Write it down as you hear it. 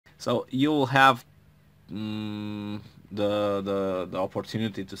So you'll have the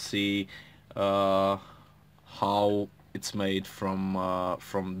opportunity to see how it's made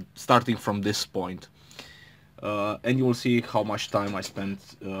from starting from this point, and you will see how much time I spent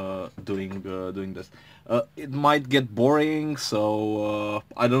doing this. It might get boring, so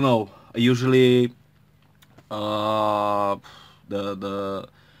I don't know. Usually, the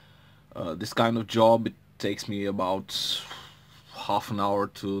this kind of job, it takes me about half an hour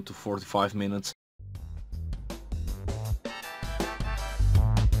to 45 minutes.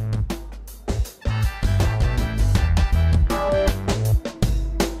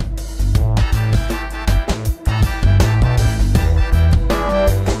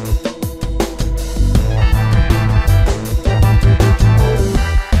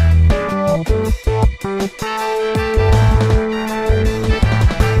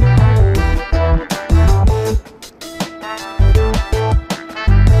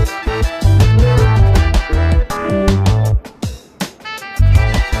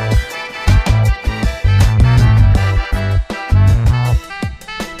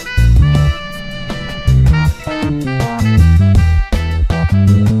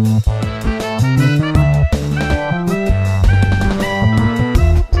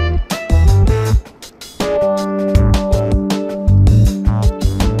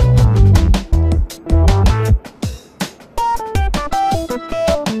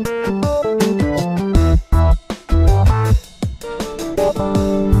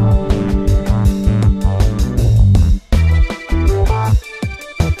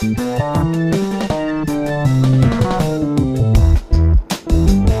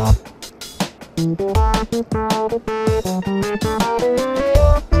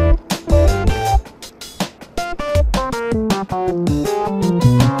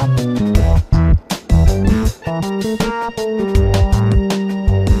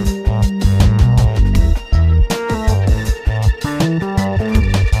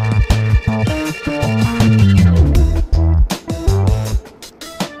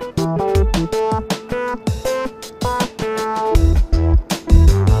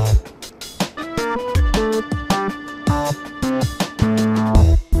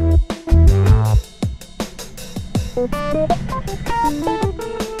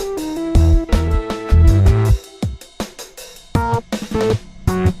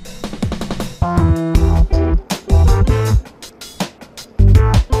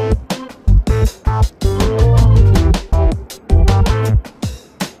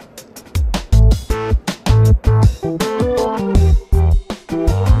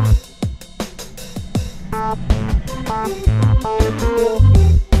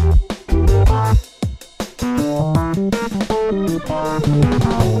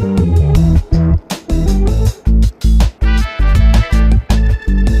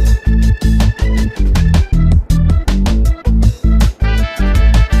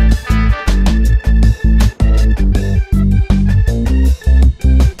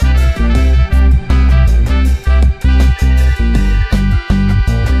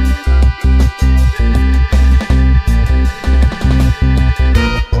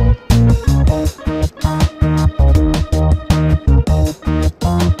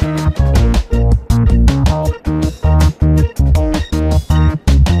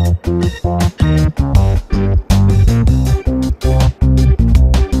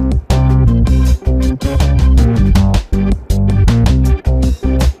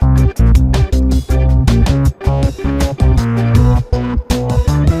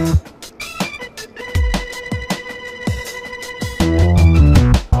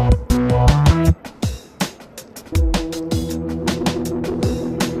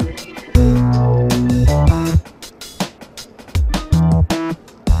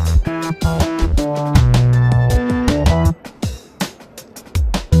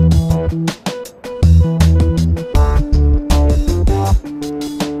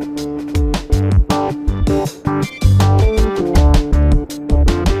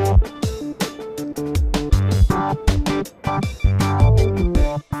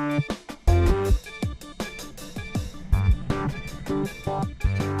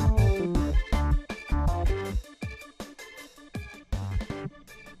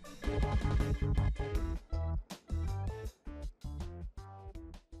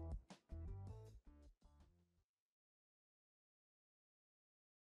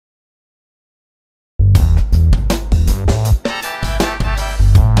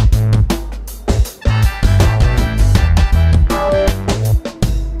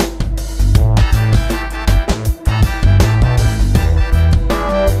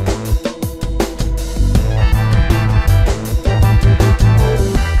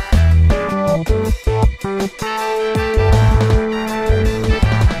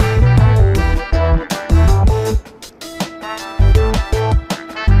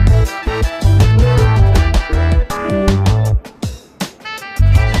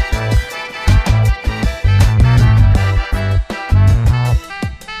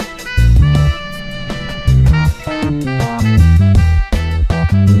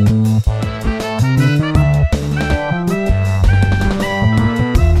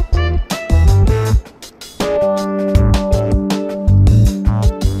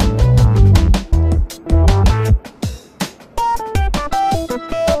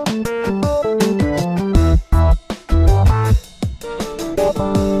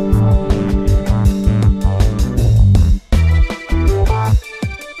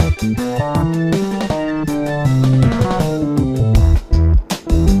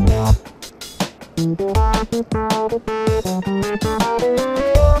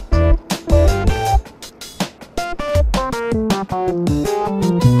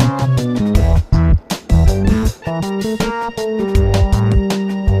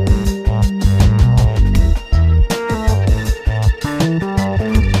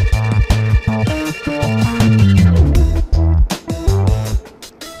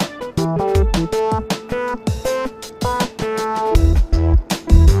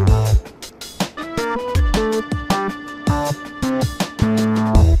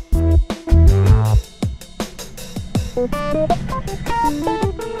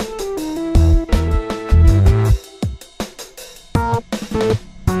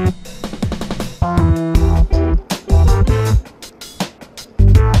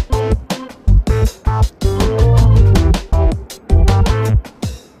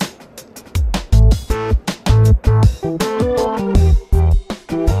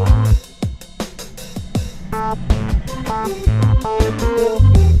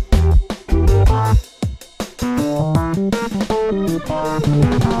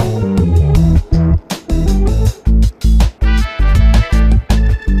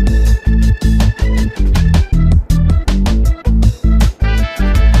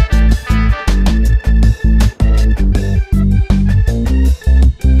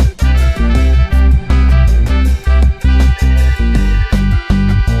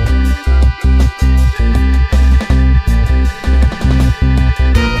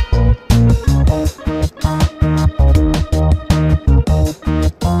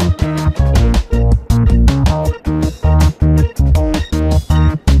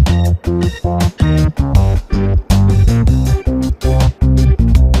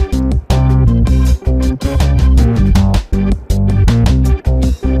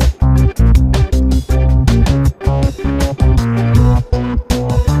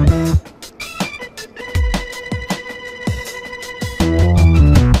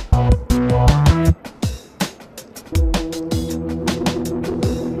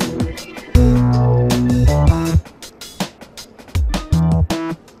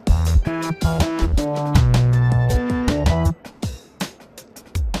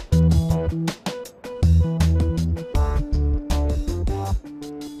 So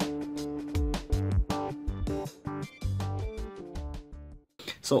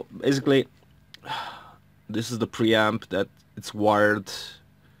basically, this is the preamp that it's wired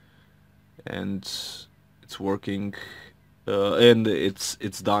and it's working, and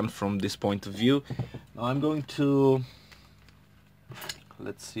it's done from this point of view. Now I'm going to,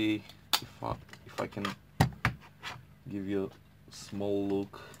 let's see if I can give you a small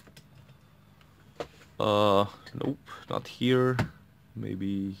look. Nope, not here.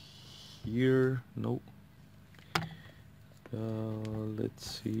 Maybe here. Nope.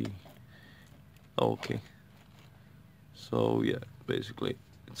 Let's see. Okay. So yeah, basically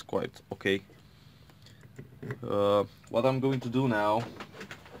it's quite okay. What I'm going to do now,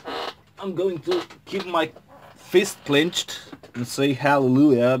 I'm going to keep my fist clenched and say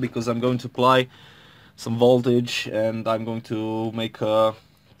hallelujah, because I'm going to apply some voltage and I'm going to make a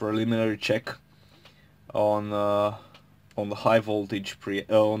preliminary check on the high voltage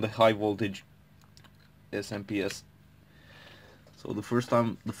SMPS. So the first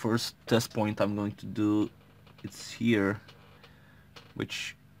test point I'm going to do, it's here,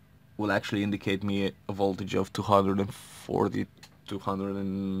 which will actually indicate me a voltage of 240,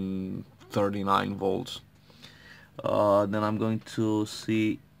 239 volts. Then I'm going to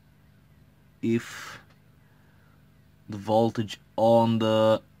see if the voltage on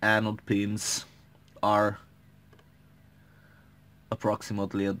the anode pins are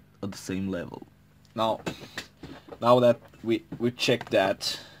approximately at the same level. Now that we checked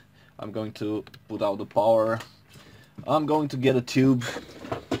that, I'm going to put out the power. I'm going to get a tube,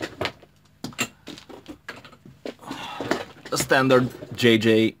 a standard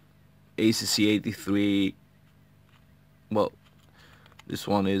JJ ACC 83. Well, this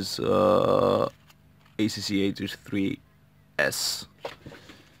one is ACC 83S.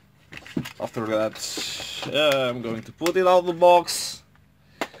 After that, I'm going to put it out of the box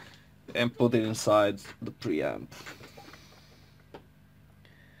and put it inside the preamp.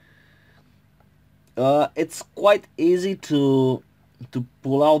 It's quite easy to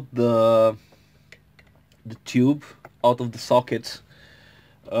pull out the tube out of the socket.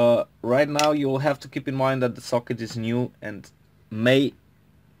 Right now you'll have to keep in mind that the socket is new and may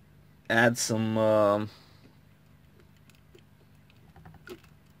add some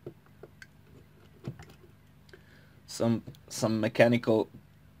mechanical,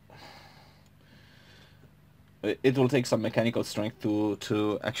 it will take some mechanical strength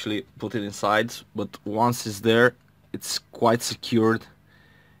to actually put it inside, but once it's there, it's quite secured,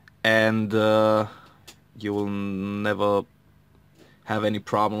 and you will never have any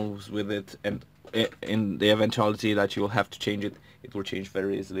problems with it. And in the eventuality that you will have to change it, it will change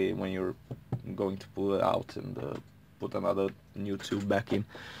very easily when you're going to pull it out and put another new tube back in.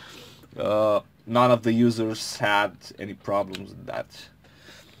 None of the users had any problems with that.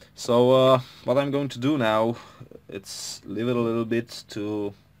 So what I'm going to do now, it's leave it a little bit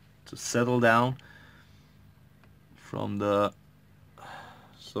to settle down from the,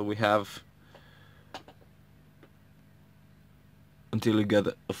 so we have until you get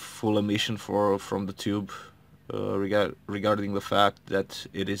a full emission from the tube. Regarding the fact that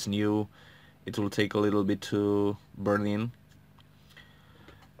it is new, it will take a little bit to burn in.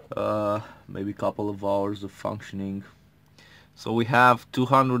 Maybe a couple of hours of functioning. So we have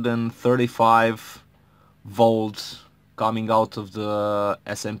 235 volts coming out of the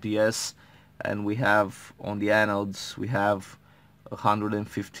SMPS, and we have on the anodes we have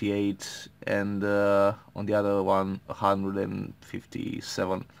 158, and on the other one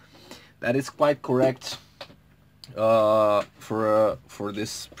 157. That is quite correct for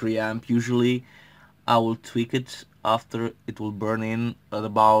this preamp. Usually I will tweak it after it will burn in at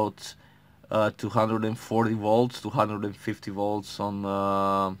about 240 volts, 250 volts on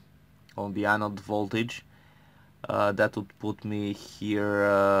the anode voltage. That would put me here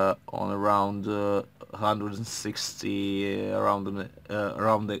on around 160, around the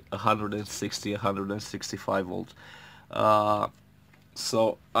 160, 165 volts.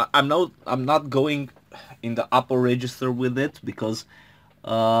 So I'm not going in the upper register with it, because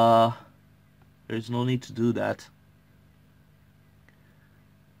there's no need to do that.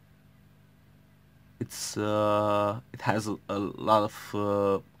 It's it has a lot of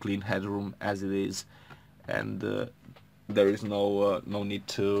clean headroom as it is, and there is no need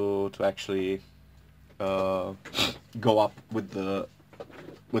to actually go up with the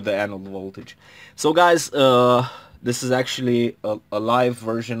anode voltage. So guys, this is actually a live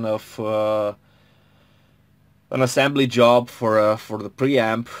version of an assembly job for the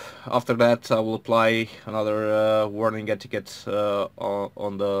preamp. After that, I will apply another warning etiquette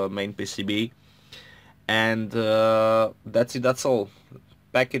on the main PCB, and that's it. That's all.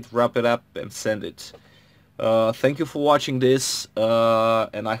 Pack it, wrap it up, and send it. Thank you for watching this,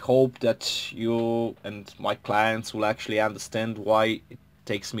 and I hope that you and my clients will actually understand why it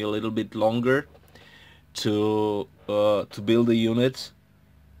takes me a little bit longer to build a unit.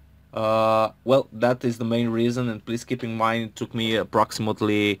 Well, that is the main reason, and please keep in mind it took me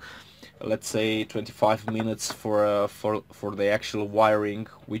approximately, let's say, 25 minutes for the actual wiring,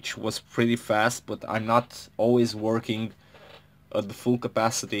 which was pretty fast, but I'm not always working at the full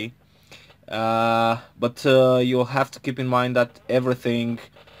capacity. But you'll have to keep in mind that everything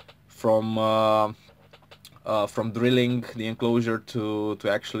from drilling the enclosure to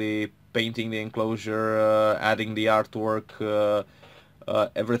actually painting the enclosure, adding the artwork,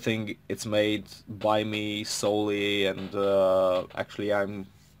 everything it's made by me solely, and actually I'm,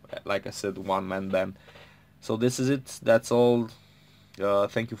 like I said, one-man band. So this is it. That's all.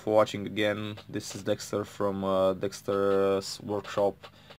 Thank you for watching again. This is Dexter from Dexter's workshop